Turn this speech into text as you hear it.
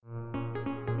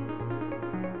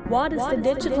What is the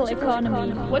digital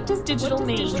economy? What does digital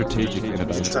mean? Strategic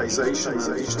innovation.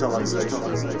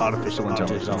 Digitalization. Artificial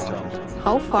intelligence.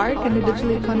 How far can the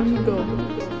digital economy go?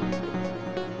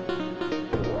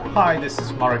 Hi, this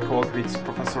is Marek, Kowalkiewicz,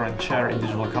 Professor and Chair in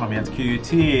Digital Economy at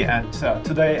QUT, and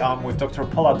today I'm with Dr.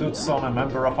 Paula Dootson, a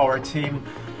member of our team.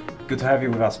 Good to have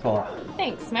you with us, Paula.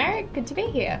 Thanks, Marek. Good to be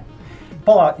here.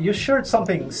 Paula, you shared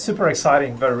something super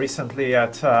exciting very recently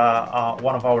at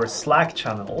one of our Slack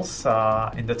channels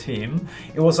in the team.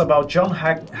 It was about John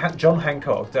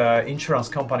Hancock, the insurance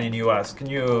company in the US. Can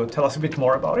you tell us a bit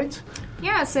more about it?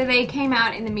 Yeah, so they came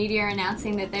out in the media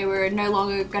announcing that they were no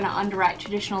longer going to underwrite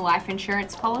traditional life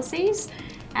insurance policies.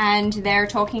 And they're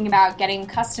talking about getting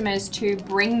customers to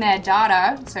bring their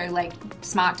data, so like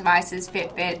smart devices,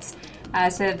 Fitbits,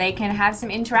 so that they can have some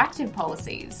interactive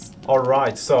policies. All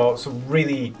right, so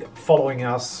really following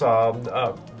us,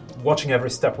 watching every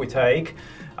step we take,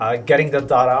 getting the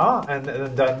data, and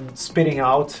then spitting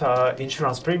out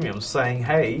insurance premiums, saying,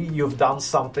 hey, you've done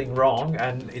something wrong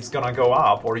and it's going to go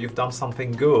up, or you've done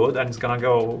something good and it's going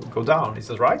to go down. Is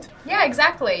that right? Yeah,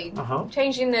 exactly.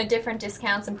 Changing the different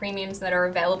discounts and premiums that are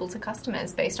available to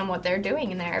customers based on what they're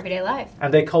doing in their everyday life.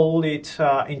 And they call it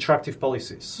interactive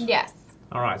policies. Yes.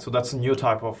 All right, so that's a new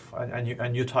type of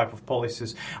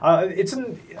policies. I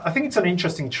think it's an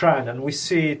interesting trend, and we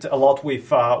see it a lot with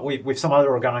some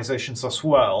other organizations as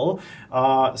well.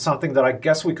 Something that I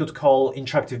guess we could call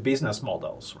interactive business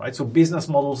models, right? So business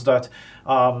models that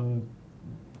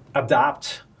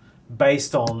adapt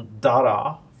based on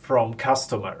data from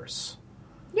customers.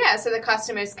 Yeah, so the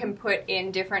customers can put in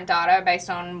different data based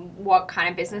on what kind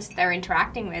of business they're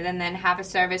interacting with, and then have a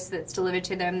service that's delivered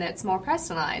to them that's more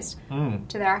personalized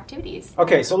to their activities.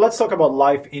 Okay, so let's talk about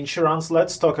life insurance.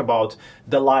 Let's talk about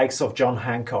the likes of John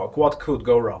Hancock. What could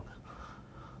go wrong?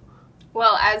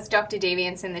 Well, as Dr.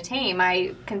 Deviance in the team,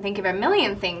 I can think of a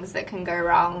million things that can go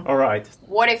wrong. All right.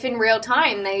 What if in real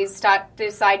time they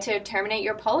decide to terminate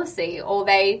your policy, or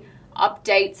they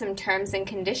update some terms and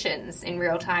conditions in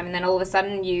real time, and then all of a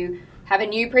sudden you have a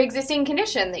new pre-existing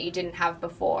condition that you didn't have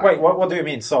before. Wait, what do you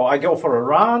mean? So I go for a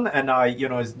run and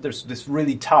there's this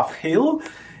really tough hill,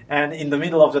 and in the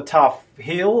middle of the tough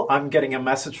hill, I'm getting a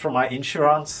message from my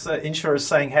insurer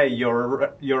saying, hey,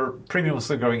 your premiums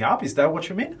are going up. Is that what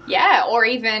you mean? Yeah, or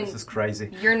even this is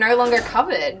crazy. You're no longer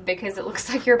covered because it looks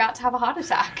like you're about to have a heart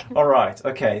attack. All right,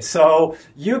 okay. So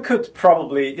you could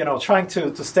probably, trying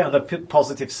to stay on the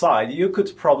positive side, you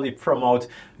could probably promote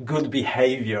good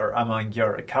behavior among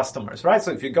your customers, right?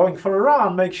 So if you're going for a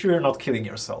run, make sure you're not killing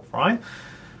yourself, right?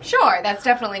 Sure, that's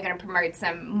definitely going to promote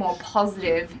some more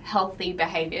positive, healthy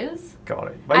behaviors. Got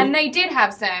it. And they did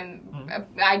have some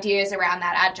ideas around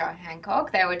that at John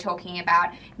Hancock. They were talking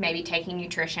about maybe taking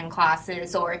nutrition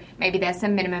classes, or maybe there's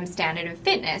some minimum standard of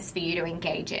fitness for you to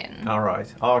engage in. All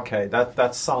right. Okay,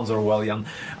 that sounds Orwellian.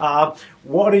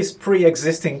 What is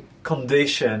pre-existing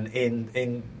condition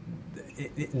in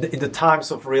the times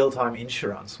of real-time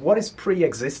insurance? What is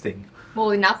pre-existing?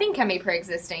 Well, nothing can be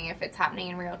pre-existing if it's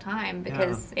happening in real time,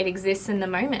 because it exists in the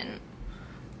moment.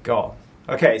 God.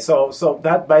 Okay, so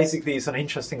that basically is an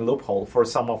interesting loophole for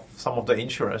some of the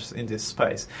insurers in this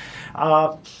space.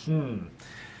 You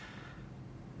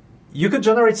could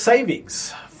generate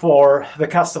savings for the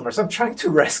customers. I'm trying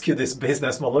to rescue this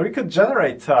business model. You could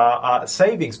generate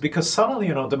savings, because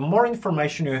suddenly, the more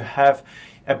information you have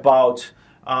about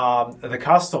the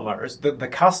customers, the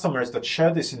customers that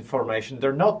share this information,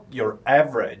 they're not your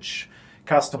average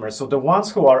customers. So the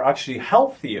ones who are actually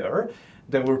healthier,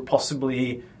 they will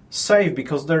possibly save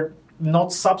because they're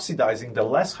not subsidizing the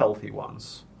less healthy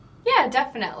ones. Yeah,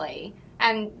 definitely.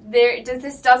 And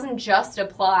this doesn't just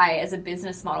apply as a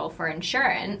business model for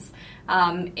insurance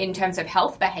in terms of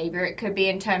health behavior. It could be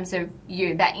in terms of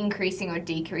that increasing or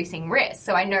decreasing risk.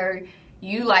 So I know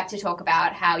you like to talk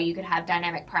about how you could have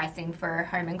dynamic pricing for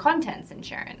home and contents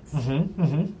insurance.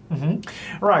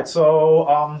 Right.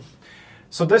 So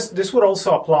this would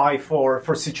also apply for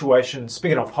situations,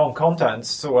 speaking of home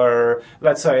contents, where,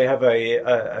 let's say, I have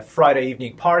a Friday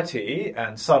evening party,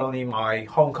 and suddenly my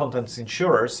home contents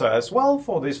insurer says, well,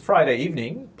 for this Friday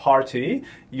evening party,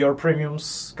 your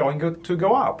premium's going to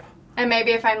go up. And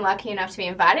maybe if I'm lucky enough to be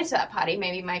invited to that party,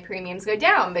 maybe my premiums go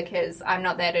down because I'm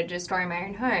not there to destroy my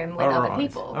own home with other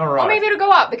people. Or maybe it'll go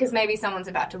up because maybe someone's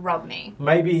about to rob me.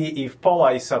 Maybe if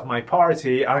Paula is at my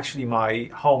party, actually my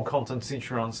home contents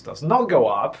insurance does not go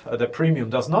up, the premium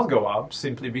does not go up,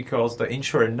 simply because the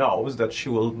insurer knows that she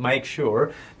will make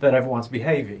sure that everyone's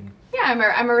behaving. Yeah,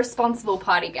 Yeah, I'm a responsible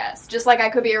party guest. Just like I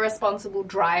could be a responsible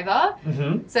driver.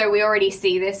 Mm-hmm. So we already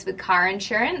see this with car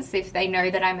insurance. If they know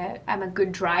that I'm a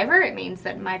good driver, it means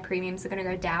that my premiums are going to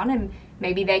go down, and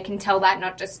maybe they can tell that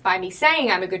not just by me saying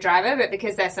I'm a good driver, but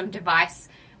because there's some device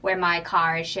where my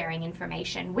car is sharing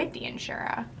information with the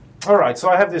insurer. All right, so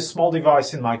I have this small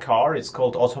device in my car. It's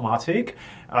called Automatic.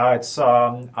 It's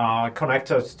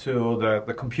connected to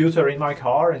the computer in my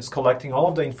car, and it's collecting all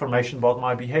of the information about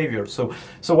my behavior. So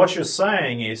what you're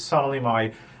saying is suddenly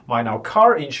my now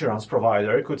car insurance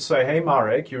provider could say, hey,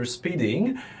 Marek, you're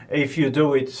speeding. If you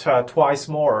do it twice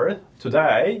more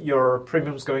today, your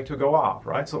premium's going to go up,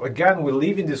 right? So again, we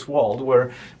live in this world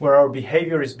where our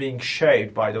behavior is being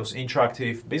shaped by those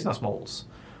interactive business models.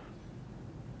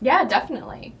 Yeah,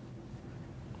 definitely.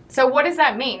 So what does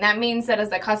that mean? That means that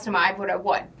as a customer, I've got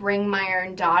to, bring my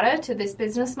own data to this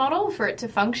business model for it to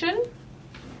function?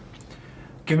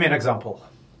 Give me an example.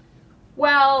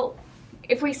 Well,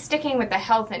 if we're sticking with the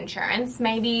health insurance,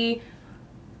 maybe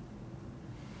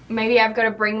I've got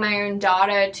to bring my own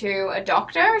data to a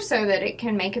doctor so that it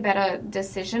can make a better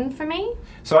decision for me.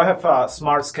 So I have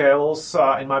smart scales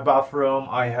in my bathroom.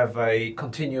 I have a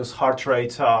continuous heart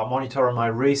rate monitor on my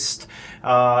wrist,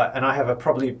 and I have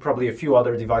probably a few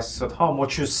other devices at home.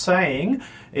 What you're saying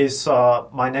is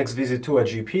my next visit to a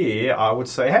GP, I would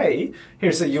say, hey,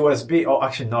 here's a USB. Oh,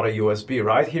 actually not a USB,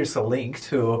 right? Here's a link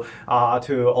to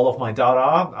all of my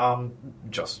data.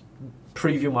 Just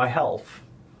preview my health.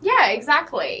 Yeah,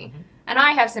 exactly. Mm-hmm. And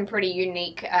I have some pretty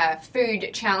unique food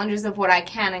challenges of what I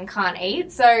can and can't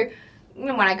eat. So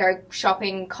when I go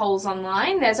shopping Coles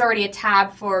online, there's already a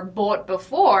tab for bought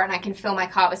before, and I can fill my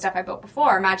cart with stuff I bought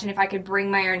before. Imagine if I could bring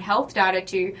my own health data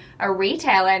to a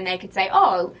retailer and they could say,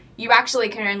 oh, you actually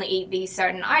can only eat these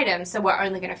certain items, so we're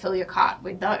only going to fill your cart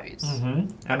with those. Mm-hmm.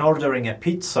 And ordering a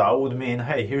pizza would mean,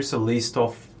 hey, here's a list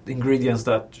of ingredients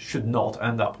that should not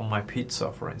end up on my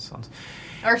pizza, for instance.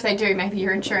 Or if they do, maybe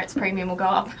your insurance premium will go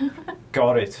up.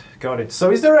 Got it.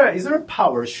 So is there a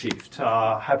power shift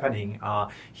happening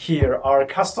here? Are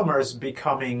customers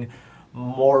becoming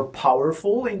more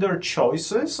powerful in their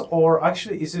choices, or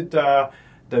actually is it the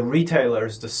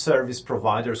retailers, the service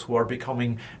providers who are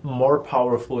becoming more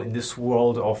powerful in this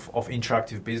world of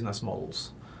interactive business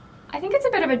models? I think it's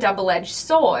a bit of a double-edged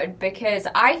sword, because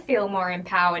I feel more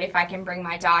empowered if I can bring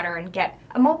my data and get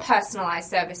a more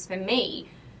personalized service for me.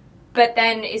 But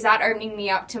then is that opening me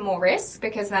up to more risk?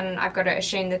 Because then I've got to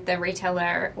assume that the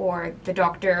retailer or the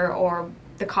doctor or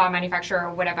the car manufacturer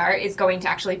or whatever is going to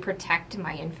actually protect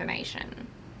my information.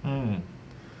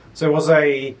 So it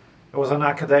was an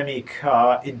academic,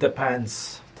 it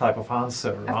depends type of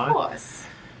answer, right? Of course.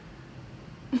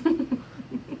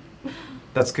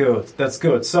 That's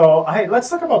good. So, hey, let's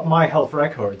talk about my health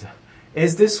record.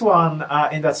 Is this one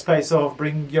in that space of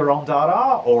bring your own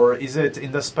data, or is it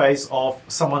in the space of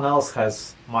someone else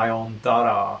has my own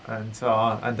data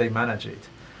and they manage it?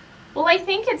 Well, I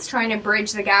think it's trying to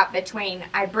bridge the gap between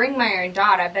I bring my own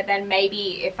data, but then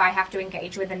maybe if I have to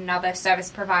engage with another service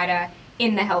provider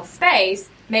in the health space,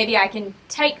 maybe I can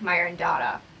take my own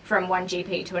data from one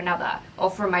GP to another,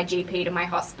 or from my GP to my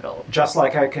hospital. Just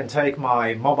like I can take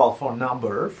my mobile phone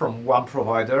number from one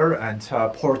provider and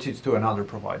port it to another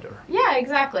provider. Yeah,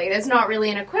 exactly. There's not really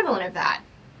an equivalent of that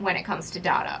when it comes to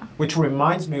data. Which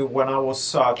reminds me, when I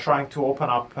was trying to open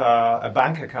up a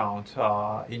bank account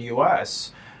in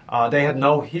US, they had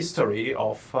no history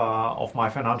of my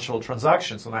financial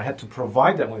transactions, and I had to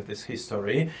provide them with this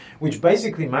history, which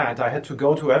basically meant I had to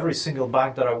go to every single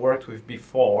bank that I worked with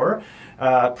before,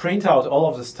 print out all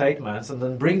of the statements, and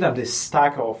then bring them this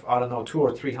stack of, 200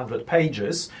 or 300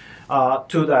 pages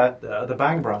to the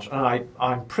bank branch. And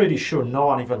I'm pretty sure no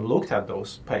one even looked at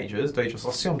those pages. They just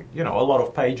assumed, a lot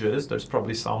of pages, there's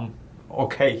probably some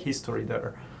okay history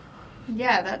there.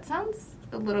 Yeah, that sounds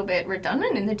a little bit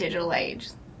redundant in the digital age.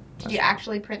 Did you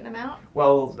actually print them out?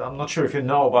 Well, I'm not sure if you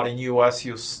know, but in US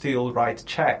you still write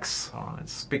checks.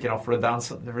 Speaking of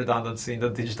redundancy in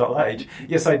the digital age,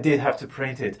 yes, I did have to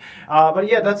print it. But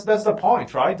yeah, that's the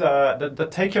point, right? The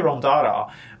take your own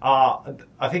data.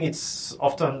 I think it's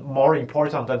often more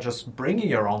important than just bringing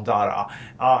your own data.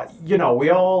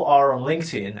 We all are on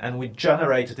LinkedIn, and we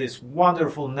generate this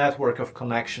wonderful network of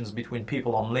connections between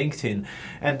people on LinkedIn.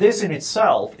 And this in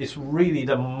itself is really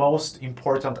the most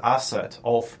important asset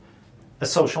of a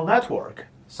social network,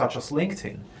 such as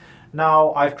LinkedIn.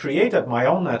 Now, I've created my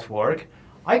own network.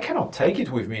 I cannot take it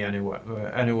with me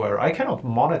anywhere. I cannot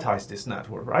monetize this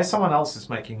network, right? Someone else is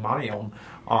making money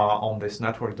on this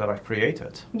network that I've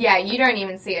created. Yeah, you don't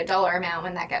even see a dollar amount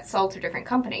when that gets sold to a different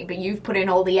company, but you've put in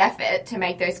all the effort to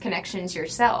make those connections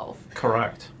yourself.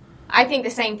 Correct. I think the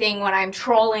same thing when I'm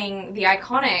trawling The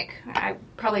Iconic. I've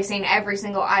probably seen every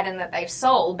single item that they've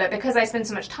sold, but because I spend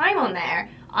so much time on there,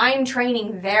 I'm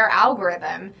training their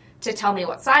algorithm to tell me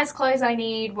what size clothes I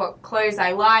need, what clothes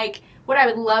I like. What I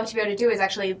would love to be able to do is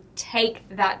actually take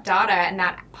that data and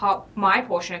my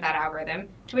portion of that algorithm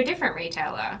to a different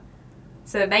retailer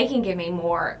so that they can give me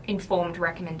more informed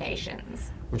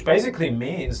recommendations. Which basically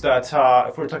means that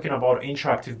if we're talking about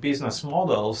interactive business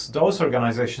models, those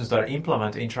organizations that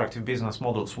implement interactive business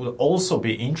models will also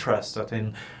be interested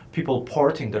in people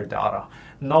porting their data,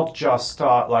 not just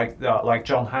like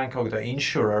John Hancock, the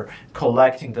insurer,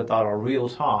 collecting the data real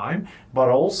time, but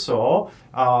also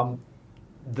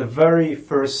the very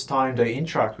first time they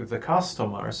interact with the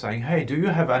customer, saying, hey, do you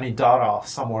have any data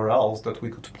somewhere else that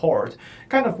we could port?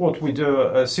 Kind of what we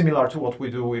do, similar to what we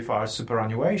do with our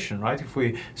superannuation, right? If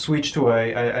we switch to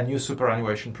a new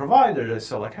superannuation provider, they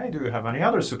say like, hey, do you have any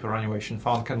other superannuation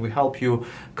fund? Can we help you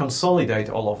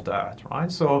consolidate all of that,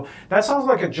 right? So that sounds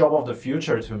like a job of the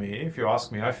future to me, if you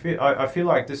ask me. I feel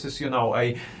like this is,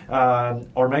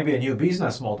 or maybe a new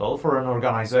business model for an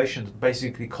organization that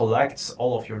basically collects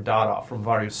all of your data from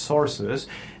various sources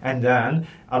and then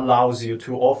allows you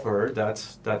to offer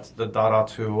the data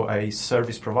to a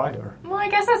service provider. Well, I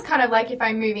guess that's kind of like if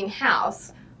I'm moving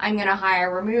house, I'm going to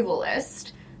hire a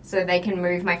removalist so they can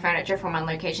move my furniture from one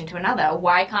location to another.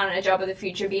 Why can't a job of the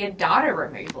future be a data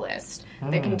removalist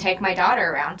that can take my data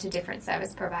around to different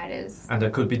service providers? And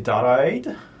there could be data aid?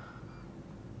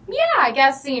 Yeah, I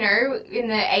guess, in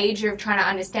the age of trying to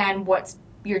understand what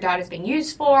your data's being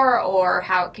used for or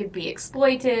how it could be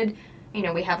exploited,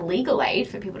 we have legal aid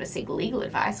for people to seek legal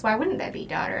advice. Why wouldn't there be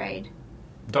data aid?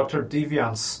 Dr.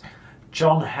 Deviant's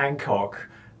John Hancock,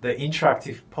 the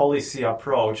interactive policy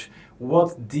approach,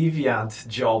 what deviant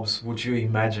jobs would you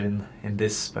imagine in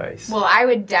this space? Well, I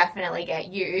would definitely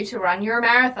get you to run your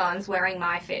marathons wearing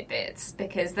my Fitbits,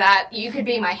 because you could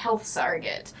be my health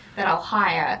surrogate that I'll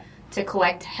hire to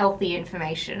collect healthy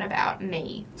information about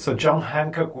me. So John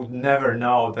Hancock would never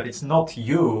know that it's not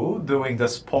you doing the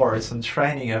sports and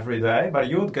training every day, but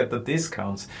you would get the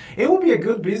discounts. It would be a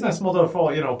good business model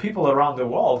for people around the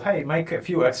world. Hey, make a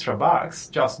few extra bucks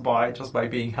just by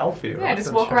being healthy. Yeah, right?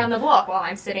 just walk around the block while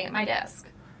I'm sitting at my desk.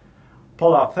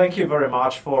 Paula, thank you very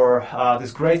much for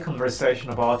this great conversation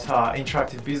about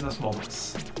interactive business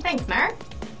models. Thanks, Marek.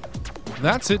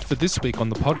 That's it for this week on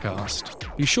the podcast.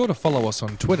 Be sure to follow us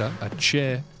on Twitter at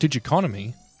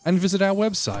ShareDigiconomy and visit our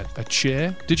website at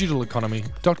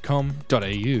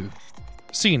sharedigitaleconomy.com.au.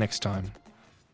 See you next time.